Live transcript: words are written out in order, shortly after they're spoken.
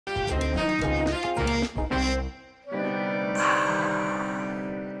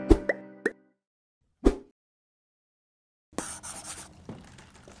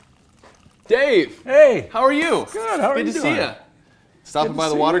Dave! Hey! How are you? Good, how are you doing? Good to see you. Stopping by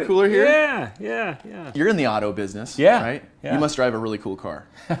the water cooler here? Yeah. You're in the auto business, Yeah, right? yeah. You must drive a really cool car.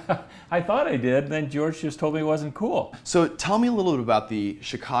 I thought I did, then George just told me it wasn't cool. So tell me a little bit about the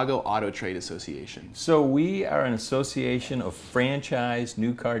Chicago Auto Trade Association. So we are an association of franchised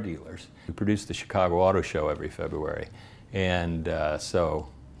new car dealers. We produce the Chicago Auto Show every February. And so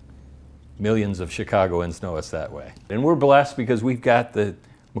millions of Chicagoans know us that way. And we're blessed because we've got the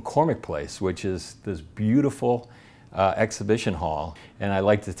McCormick Place, which is this beautiful exhibition hall. And I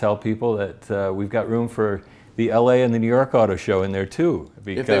like to tell people that we've got room for the LA and the New York Auto Show in there too.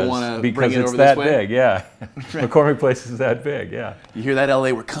 Because, if they want to bring it it's over that this way? big, yeah. McCormick Place is that big, yeah. You hear that,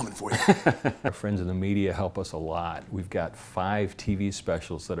 LA? We're coming for you. Our friends in the media help us a lot. We've got 5 TV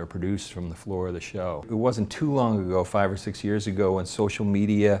specials that are produced from the floor of the show. It wasn't too long ago, 5 or 6 years ago, when social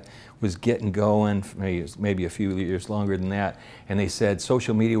media was getting going, maybe a few years longer than that, and they said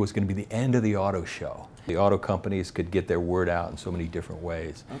social media was going to be the end of the auto show. The auto companies could get their word out in so many different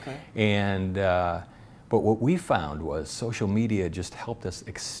ways. Okay. And, but what we found was social media just helped us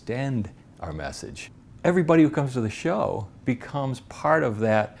extend our message. Everybody who comes to the show becomes part of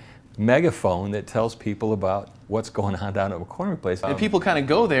that megaphone that tells people about what's going on down at McCormick Place. And people kind of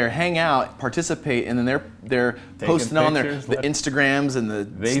go there, hang out, participate, and then they're posting on the Instagrams and the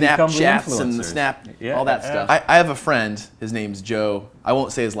Snapchats and the all that stuff. I have a friend, his name's Joe. I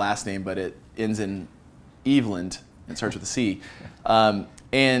won't say his last name, but it ends in Eveland and starts with a C.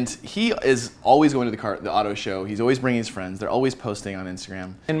 And he is always going to the auto show. He's always bringing his friends. They're always posting on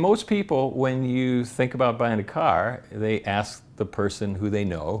Instagram. And most people, when you think about buying a car, they ask the person who they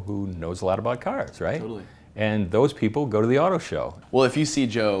know who knows a lot about cars, right? Totally. And those people go to the auto show. Well, if you see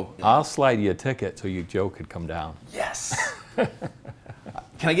Joe, I'll slide you a ticket so Joe could come down. Yes. Can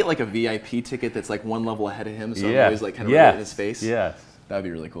I get like a VIP ticket that's like one level ahead of him, so I'm always like kind of right in his face? Yes. That'd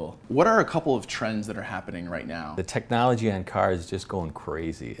be really cool. What are a couple of trends that are happening right now? The technology on cars is just going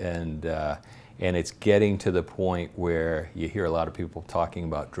crazy, and it's getting to the point where you hear a lot of people talking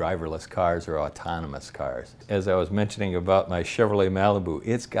about driverless cars or autonomous cars. As I was mentioning about my Chevrolet Malibu,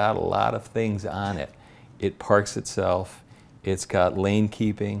 it's got a lot of things on it. It parks itself, it's got lane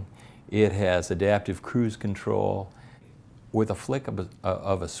keeping, it has adaptive cruise control. With a flick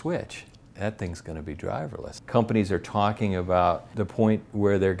of a switch, that thing's going to be driverless. Companies are talking about the point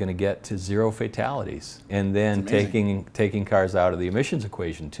where they're going to get to 0 fatalities, and then taking cars out of the emissions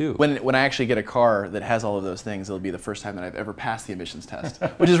equation too. When I actually get a car that has all of those things, it'll be the first time that I've ever passed the emissions test,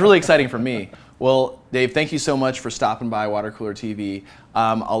 which is really exciting for me. Well, Dave, thank you so much for stopping by WaterCoolerTV.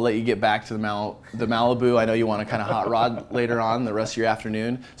 I'll let you get back to the Malibu. I know you want to kind of hot rod later on the rest of your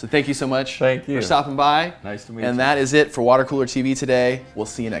afternoon. So thank you so much for stopping by. Nice to meet you. And that is it for WaterCoolerTV today. We'll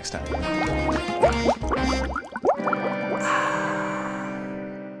see you next time.